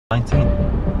19th.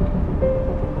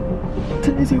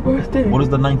 Today's your birthday. What is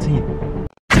the 19th?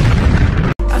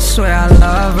 I swear I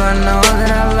love her, know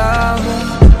that I love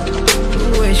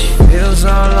her. The way she feels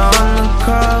all on the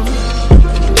cover.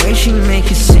 The way she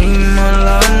make it seem all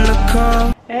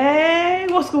undercover. Hey,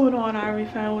 what's going on, Army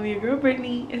family? Your girl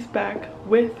Brittany is back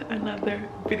with another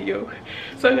video.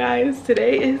 So guys,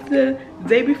 today is the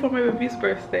day before my baby's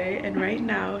birthday, and right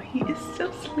now he is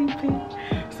still sleeping.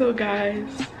 So guys,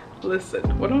 listen,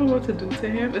 what I'm about to do to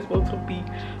him is about to be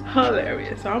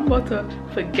hilarious. So I'm about to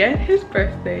forget his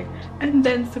birthday and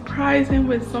then surprise him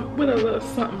with a little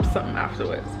something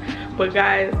afterwards. But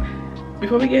guys,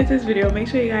 before we get into this video, make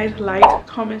sure you guys like,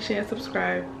 comment, share, and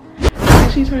subscribe.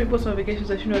 Make sure you turn on post notifications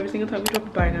so you know every single time we drop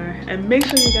a banger. And make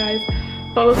sure you guys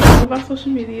follow us on all of our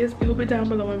social medias. It will be down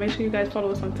below, and make sure you guys follow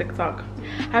us on TikTok.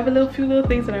 I have a few little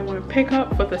things that I want to pick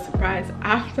up for the surprise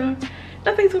after.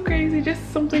 Nothing too crazy,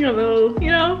 just something a little, you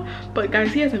know. But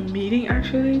guys, he has a meeting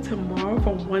actually tomorrow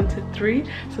from 1 to 3,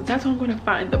 so that's why I'm going to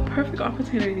find the perfect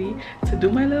opportunity to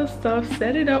do my little stuff,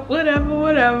 set it up,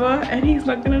 whatever, and he's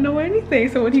not gonna know anything.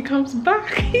 So when he comes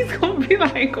back, he's gonna be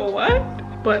like,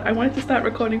 what? But I wanted to start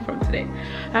recording from today.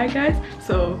 All right guys,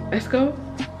 so let's go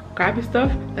grab his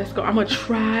stuff. Let's go. I'm gonna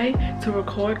try to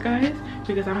record, guys,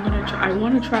 because I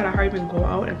want to try to hurry up and go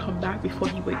out and come back before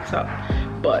he wakes up.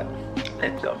 But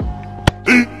let's go.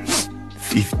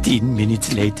 15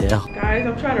 minutes later. Guys,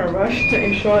 I'm trying to rush to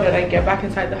ensure that I get back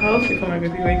inside the house before my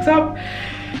baby wakes up.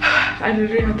 I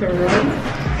literally have to run.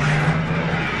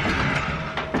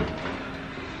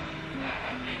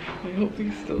 I hope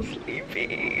he's still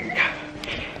sleeping.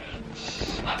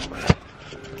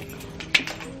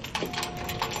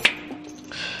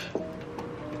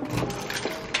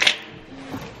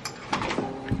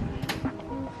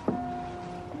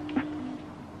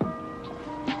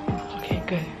 Okay,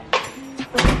 good.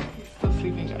 He's still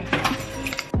sleeping, guys.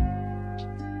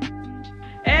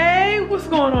 Hey, what's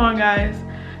going on, guys?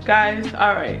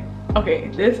 All right. Okay,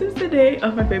 this is the day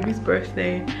of my baby's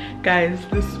birthday. Guys,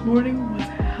 this morning was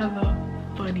hella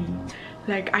funny.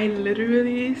 Like, I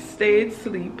literally stayed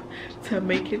asleep to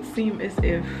make it seem as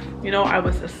if, you know, I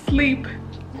was asleep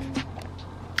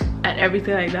and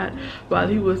everything like that, while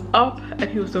he was up and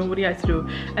he was doing what he had to do.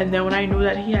 And then when I knew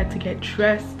that he had to get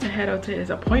dressed to head out to his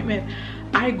appointment,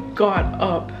 I got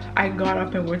up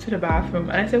and went to the bathroom,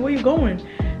 and I said, where you going?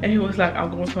 And he was like, I'm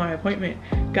going to my appointment.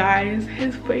 Guys,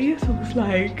 his face was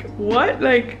like, what?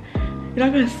 Like, you're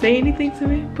not gonna say anything to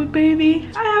me? But baby,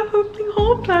 I have a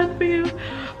whole plan for you.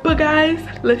 But guys,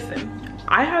 listen,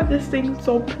 I have this thing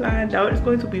so planned out. It's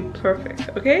going to be perfect,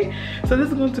 okay? So this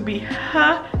is going to be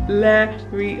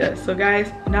hilarious. So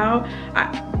guys, now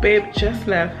babe just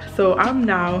left, so I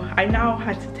now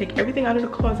had to take everything out of the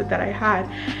closet that I had,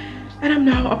 and I'm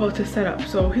now about to set up.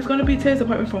 So he's gonna be to his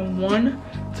appointment from 1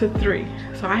 to 3.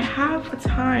 So I have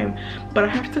time, but I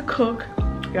have to cook,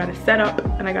 I gotta set up,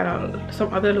 and I got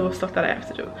some other little stuff that I have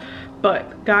to do.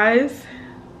 But guys,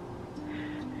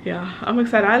 yeah, I'm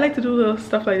excited. I like to do little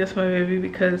stuff like this for my baby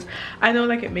because I know,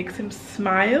 like, it makes him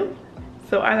smile.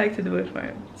 So I like to do it for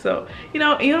him. So you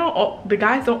know, the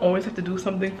guys don't always have to do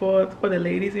something for the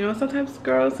ladies. You know, sometimes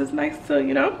girls, it's nice to,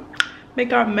 you know,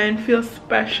 make our men feel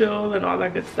special and all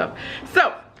that good stuff.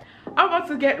 So I'm about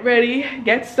to get ready,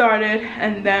 get started,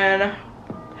 and then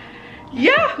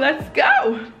yeah, let's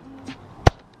go.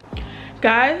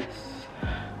 Guys,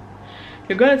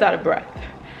 your girl is out of breath.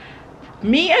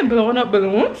 Me and blowing up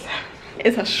balloons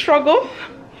is a struggle,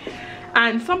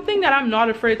 and something that I'm not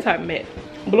afraid to admit.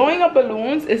 Blowing up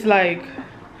balloons is like,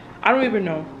 I don't even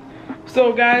know.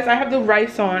 So guys, I have the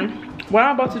rice on. What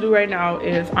I'm about to do right now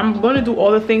is I'm going to do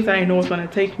all the things that I know is going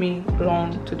to take me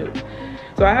long to do.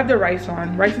 So I have the rice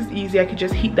on. Rice is easy. I could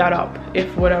just heat that up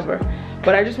if whatever.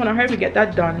 But I just want to hurry to get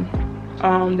that done.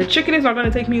 The chicken is not going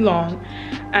to take me long.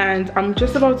 And I'm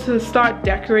just about to start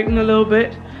decorating a little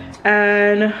bit.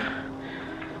 And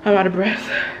I'm out of breath.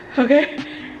 Okay?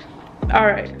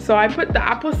 Alright. So I put the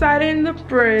apple cider in the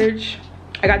fridge.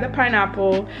 I got the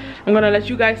pineapple. I'm gonna let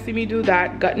you guys see me do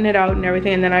that, gutting it out and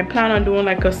everything, and then I plan on doing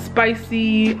like a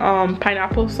spicy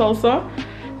pineapple salsa,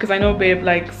 because I know babe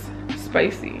likes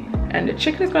spicy, and the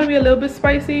chicken is gonna be a little bit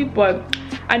spicy, but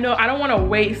I know I don't want to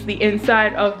waste the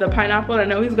inside of the pineapple. I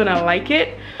know he's gonna like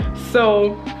it.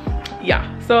 So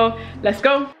yeah, so let's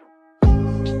go.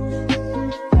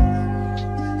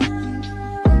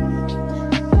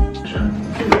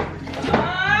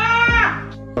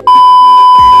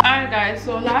 Guys,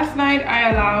 so last night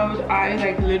I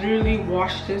like literally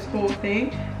washed this whole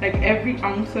thing, like every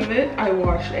ounce of it I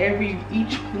washed,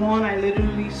 each one I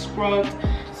literally scrubbed.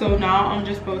 So now I'm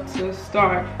just about to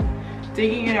start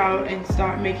digging it out and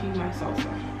start making my salsa.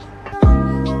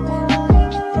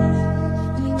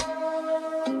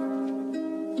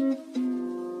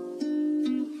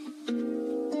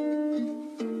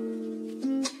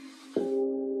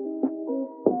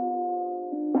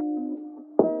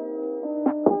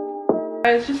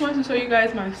 I just wanted to show you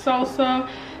guys my salsa,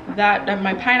 that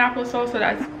my pineapple salsa.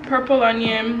 That's purple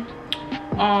onion,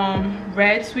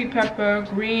 red sweet pepper,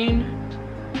 green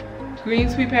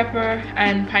sweet pepper,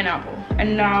 and pineapple.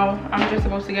 And now I'm just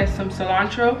about to get some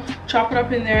cilantro, chop it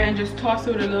up in there, and just toss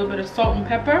it with a little bit of salt and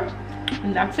pepper,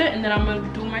 and that's it. And then I'm gonna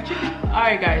do my chicken. All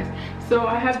right guys, so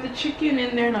I have the chicken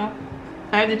in there now.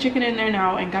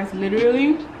 And guys,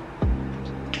 literally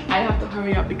I have to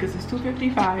hurry up because it's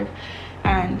 2:55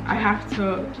 and I have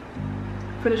to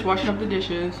finish washing up the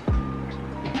dishes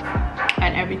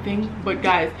and everything. But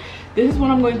guys, this is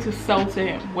what I'm going to sell to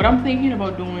him. What I'm thinking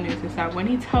about doing is that when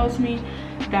he tells me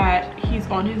that he's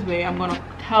on his way, I'm gonna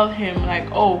tell him like,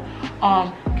 oh,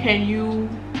 can you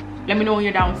let me know when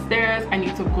you're downstairs? I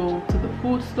need to go to the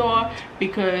food store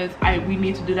because we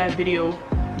need to do that video,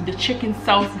 the chicken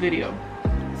sauce video.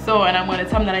 So, and I'm gonna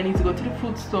tell him that I need to go to the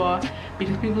food store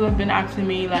because people have been asking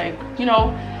me like, you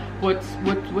know, what's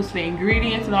the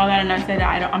ingredients and all that, and I said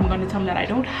I'm gonna tell them that I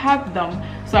don't have them,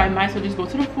 so I might as well just go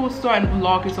to the food store and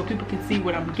vlog it so people can see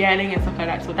what I'm getting and stuff like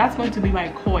that. So that's going to be my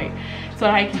coy, so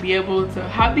that I can be able to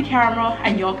have the camera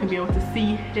and y'all can be able to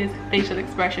see his facial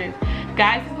expressions.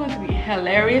 Guys, it's going to be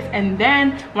hilarious. And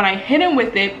then when I hit him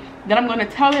with it, then I'm going to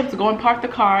tell him to go and park the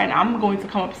car, and I'm going to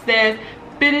come upstairs,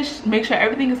 finish, make sure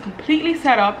everything is completely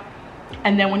set up,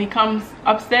 and then when he comes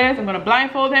upstairs, I'm going to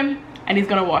blindfold him and he's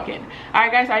gonna walk in. All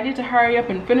right guys, I need to hurry up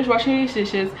and finish washing these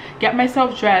dishes, get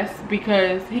myself dressed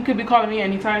because he could be calling me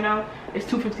anytime now. It's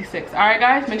 2:56. All right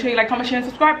guys, make sure you like, comment, share, and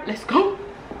subscribe. Let's go.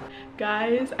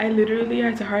 Guys, I literally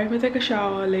had to hurry up and take a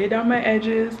shower, lay down my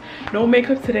edges. No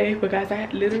makeup today, but guys, I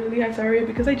literally had to hurry up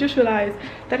because I just realized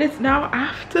that it's now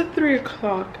after 3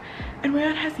 o'clock and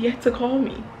Rayon has yet to call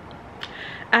me.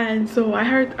 And so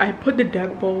I put the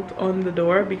deadbolt on the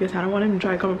door because I don't want him to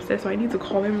try to come upstairs, so I need to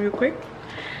call him real quick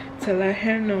to let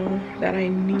him know that I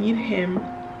need him.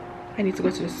 I need to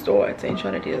go to the store to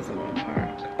ensure that he doesn't want to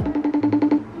park.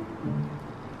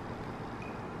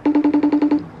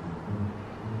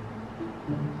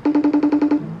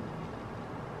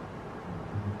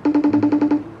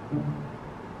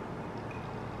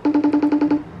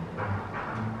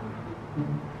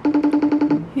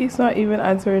 He's not even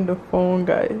answering the phone,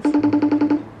 guys.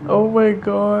 Oh my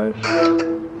gosh.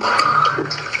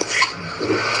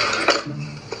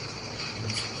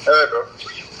 Hey, bro.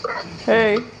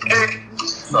 Hey.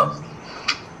 What's up?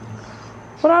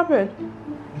 What happened?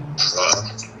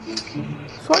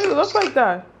 So you look like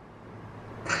that?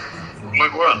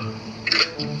 Like what?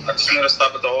 I just need to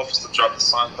stop at the office to drop the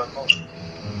sign back home.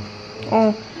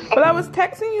 Oh, but I was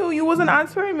texting you. You wasn't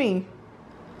answering me.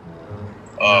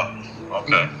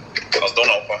 Okay. I was doing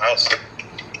an open house.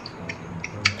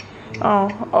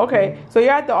 Oh, okay. So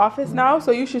you're at the office now,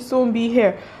 so you should soon be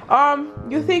here.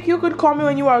 You think you could call me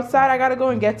when you're outside? I gotta go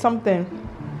and get something.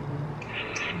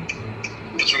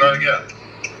 What you gotta get?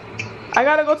 I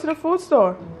gotta go to the food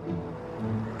store.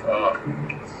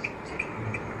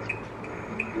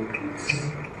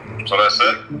 So that's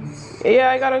it?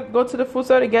 Yeah, I gotta go to the food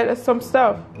store to get some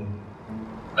stuff.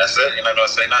 That's it? You're not gonna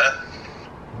say nothing?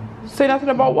 Say nothing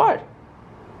about what?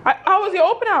 How was your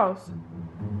open house?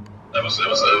 It was good.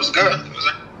 It was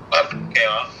okay,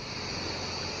 huh?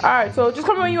 Alright, so just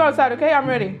come when you're outside, okay? I'm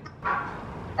ready.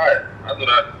 Alright, I'll do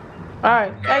that.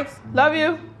 Alright, thanks. Love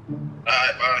you.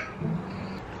 Alright, bye.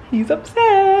 He's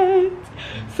upset.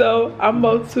 So I'm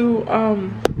about to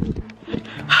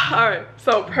alright,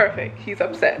 so perfect. He's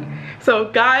upset. So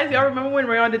guys, y'all remember when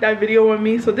Rayon did that video on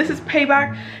me? So this is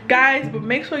payback, guys. But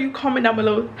make sure you comment down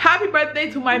below. Happy birthday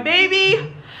to my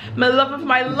baby, my love of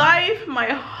my life, my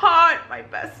heart, my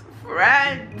best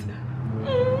friend.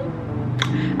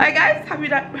 Alright guys, happy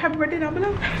birthday down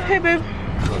below. Hey babe.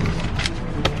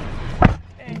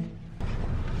 Hey.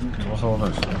 What's all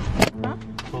this? Huh?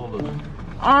 What's all this?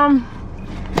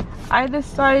 I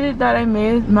decided that I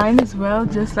might as well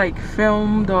just like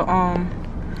film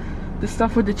the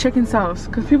stuff with the chicken sauce,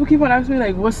 because people keep on asking me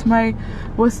like what's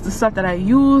the stuff that I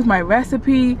use, my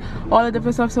recipe, all the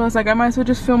different stuff. So it's like I might as well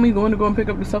just film me going to go and pick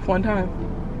up the stuff one time,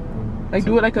 like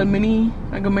do it like a mini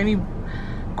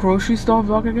grocery store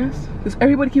vlog, I guess, because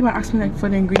everybody keep on asking me like for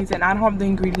the ingredients and I don't have the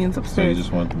ingredients upstairs. So you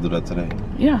just wanted to do that today?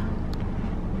 Yeah.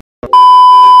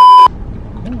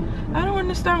 I don't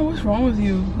understand what's wrong with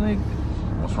you. Like,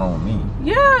 what's wrong with me?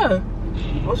 Yeah.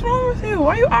 What's wrong with you?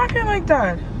 Why are you acting like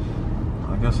that?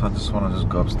 I guess I just want to just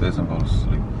go upstairs and go to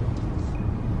sleep.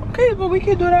 Okay, but we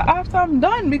can do that after I'm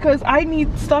done because I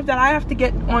need stuff that I have to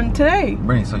get on today.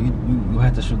 Brittany, so you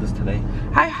had to shoot this today?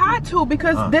 I had to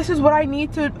because this is what I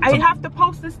need to. I have to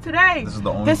post this today. This is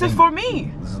the only This is for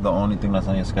me. This is the only thing that's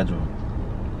on your schedule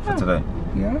for today.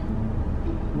 Yeah.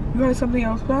 You had something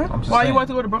else planned? I'm just Why saying, you want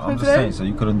to go to Brooklyn I'm just today? saying, so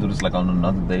you couldn't do this like on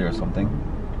another day or something?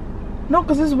 No,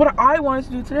 because this is what I wanted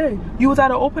to do today. You was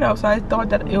at an open house, so I thought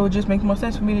that it would just make more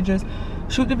sense for me to just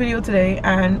shoot the video today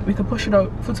and we could push it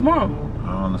out for tomorrow.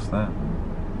 I don't understand.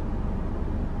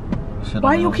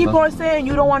 Why you keep on saying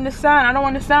you don't understand? I don't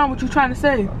understand what you're trying to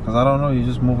say. Because I don't know, you're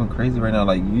just moving crazy right now.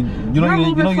 Like you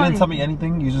didn't tell me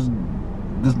anything. You just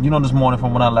this morning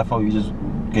from when I left out, you just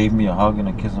gave me a hug and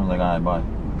a kiss and was like, alright, bye.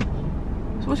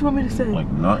 So what you want me to say? Like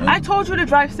nothing. I told you to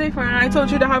drive safer and I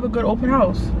told you to have a good open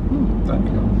house. Thank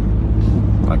you.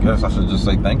 I guess I should just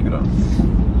say thank you though.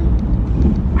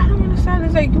 I don't understand.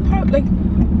 It's like you probably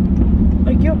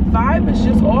like your vibe is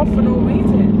just off for no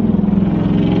reason.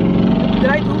 Did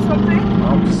I do something?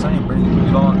 I'm just saying, Brittany,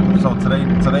 you don't. So today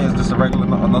is just a regular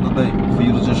another day for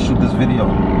you to just shoot this video.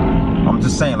 I'm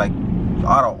just saying, like,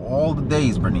 out of all the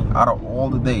days, Brittany, out of all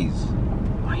the days,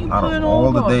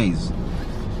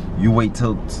 you wait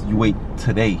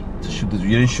today to shoot this.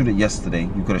 You didn't shoot it yesterday.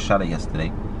 You could have shot it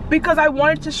yesterday. Because I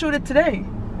wanted to shoot it today.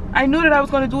 I knew that I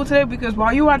was going to do it today because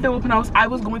while you were at the open house, I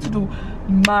was going to do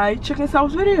my chicken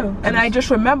sauce video. And I just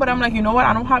remembered, I'm like, you know what?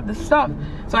 I don't have this stuff.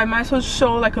 So I might as well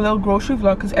show like a little grocery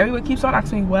vlog because everyone keeps on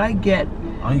asking me what I get.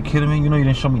 Are you kidding me? You know you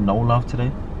didn't show me no love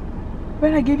today?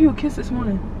 Man, I gave you a kiss this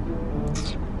morning.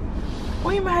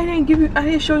 What do you mean I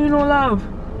didn't show you no love?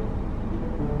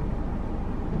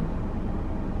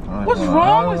 What's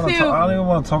wrong with you? I don't even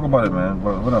want to talk about it, man,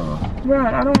 but whatever. Bro,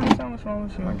 I don't understand what's wrong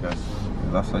with you. I guess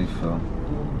if that's how you feel.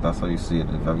 If that's how you see it.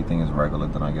 If everything is regular,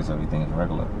 then I guess everything is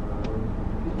regular.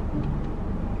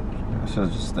 I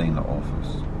should just stay in the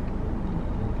office.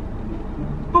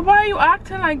 But why are you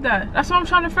acting like that? That's what I'm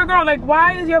trying to figure out. Like,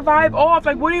 why is your vibe off?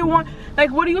 Like, what do you want?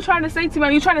 Like, what are you trying to say to me?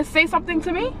 Are you trying to say something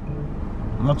to me?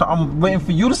 I'm waiting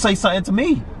for you to say something to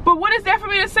me. But what is there for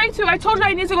me to say to you? I told you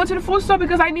I need to go to the food store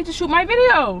because I need to shoot my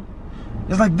video.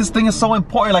 It's like this thing is so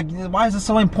important. Like, why is it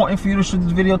so important for you to shoot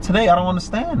this video today? I don't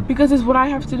understand. Because it's what I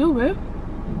have to do, babe.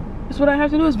 It's what I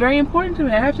have to do. It's very important to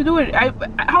me. I have to do it.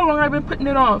 How long have I been putting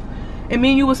it off? And me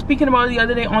and you were speaking about it the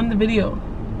other day on the video.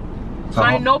 So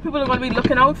I know people are going to be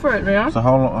looking out for it, right? So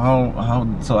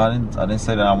so I didn't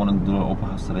say that I wanted to do an open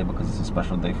house today because it's a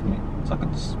special day for me. So I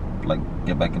could just like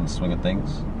get back in the swing of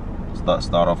things.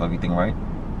 Start off everything right.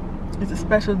 It's a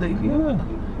special day for you.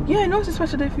 Yeah, I know it's a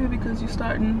special day for you because you're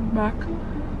starting back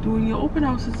doing your open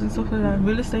houses and stuff like that.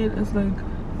 Real estate is like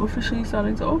officially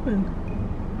starting to open.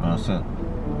 That's it.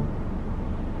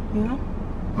 You know?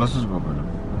 Let's just go, brother.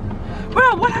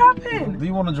 Bro, what happened? Do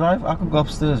you want to drive? I could go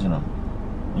upstairs, you know.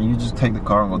 And you just take the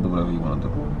car and go do whatever you want to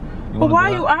do. But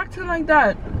why are you acting like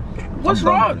that? What's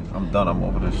wrong? I'm done. I'm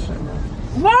over this shit.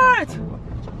 What?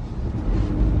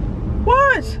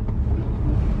 What?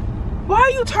 Why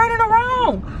are you turning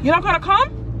around? You're not gonna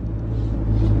come?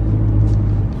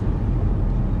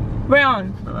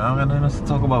 Rayon. I don't got nothing else to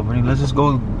talk about, Brittany. Let's just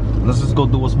go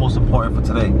do what's most important for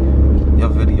today. Your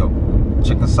video.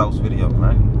 Chicken sauce video,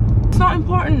 right? It's not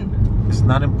important. It's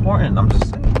not important. I'm just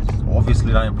saying. It's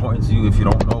obviously not important to you if you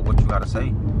don't know what you gotta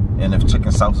say. And if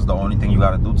chicken sauce is the only thing you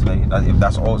gotta do today, if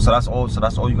that's all, so that's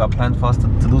all you got planned for us to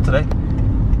do today?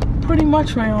 Pretty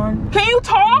much, Rayon. Can you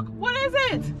talk? What is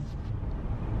it?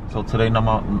 So today not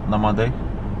my day?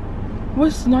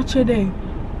 What's not your day?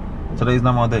 Today's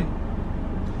not my day.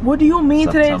 What do you mean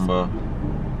today? September.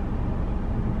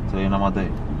 Today not my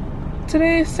day.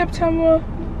 Today is September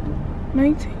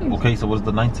 19th. Okay, so what is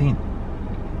the 19th?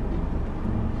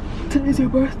 Today's your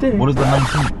birthday. What is the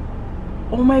 19th?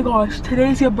 Oh my gosh,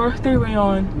 today's your birthday,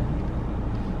 Rayon.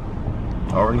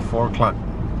 Already 4 o'clock.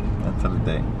 That's the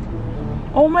day.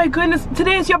 Oh my goodness,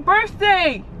 today is your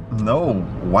birthday. No.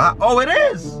 Wow. Oh, it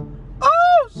is.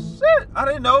 Oh shit. I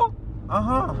didn't know.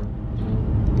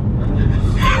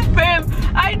 Babe,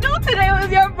 I knew today was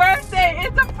your birthday.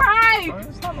 It's a prank.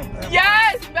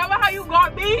 Yes. Remember how you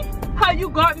got me? How you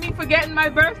got me forgetting my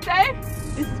birthday?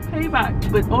 This is payback.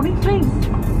 But only thing,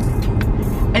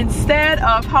 instead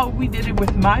of how we did it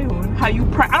with my own, how you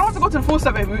prank. I don't have to go to the food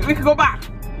store, baby. We can go back.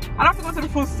 I don't have to go to the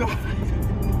food store.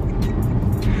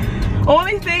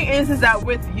 Only thing is that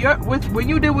when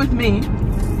you did with me,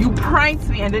 you pranked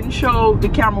me and didn't show the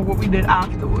camera what we did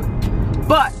afterward.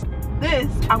 But this,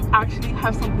 I'm actually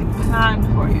have something planned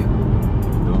for you.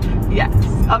 Yes,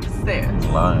 upstairs.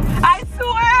 Lying. I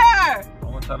swear. I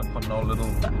want to try to put no little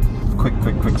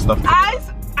quick stuff. I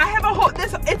have a whole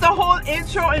it's a whole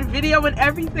intro and video and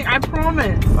everything. I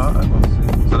promise. Alright, let's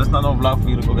see. So there's not no vlog for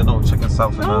you to go get no chicken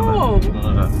sauce or no.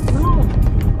 No.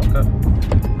 Okay.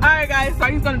 Alright guys, so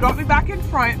he's gonna drop me back in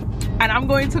front and I'm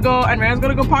going to go and Rayon's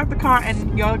gonna go park the car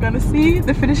and y'all gonna see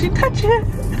the finishing touches.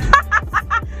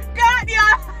 God,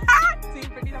 yeah. See you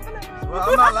pretty down below.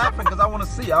 I'm not laughing because I want to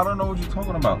see. I don't know what you're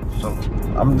talking about. So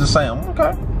I'm just saying,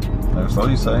 okay. That's all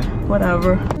you say.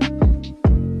 Whatever.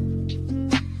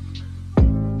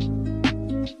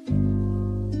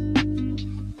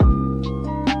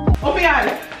 Open your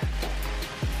eyes.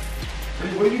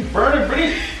 What are you burning,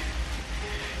 Britney?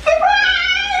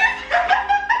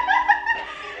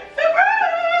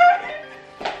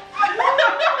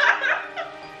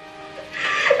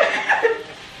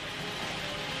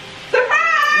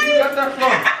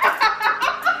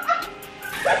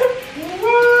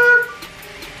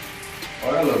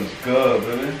 Good,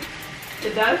 baby.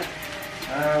 It does?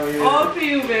 Oh, yeah. All for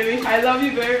you, baby. I love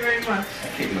you very, very much.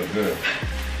 That cake look good.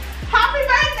 Happy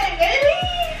birthday, baby!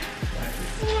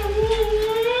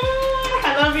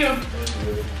 I love you.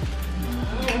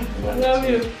 I love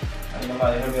you. I ain't gonna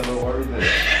lie, you had me a little worried there.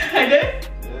 I did?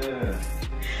 Yeah.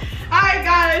 Alright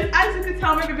guys, as you can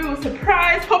tell, my review was a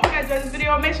surprise. Hope you guys enjoyed this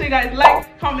video. Make sure you guys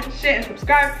like, comment, share, and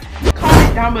subscribe.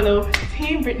 Comment down below.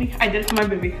 Team Britney, I did it for my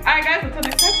baby. Alright guys, until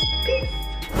next time, peace.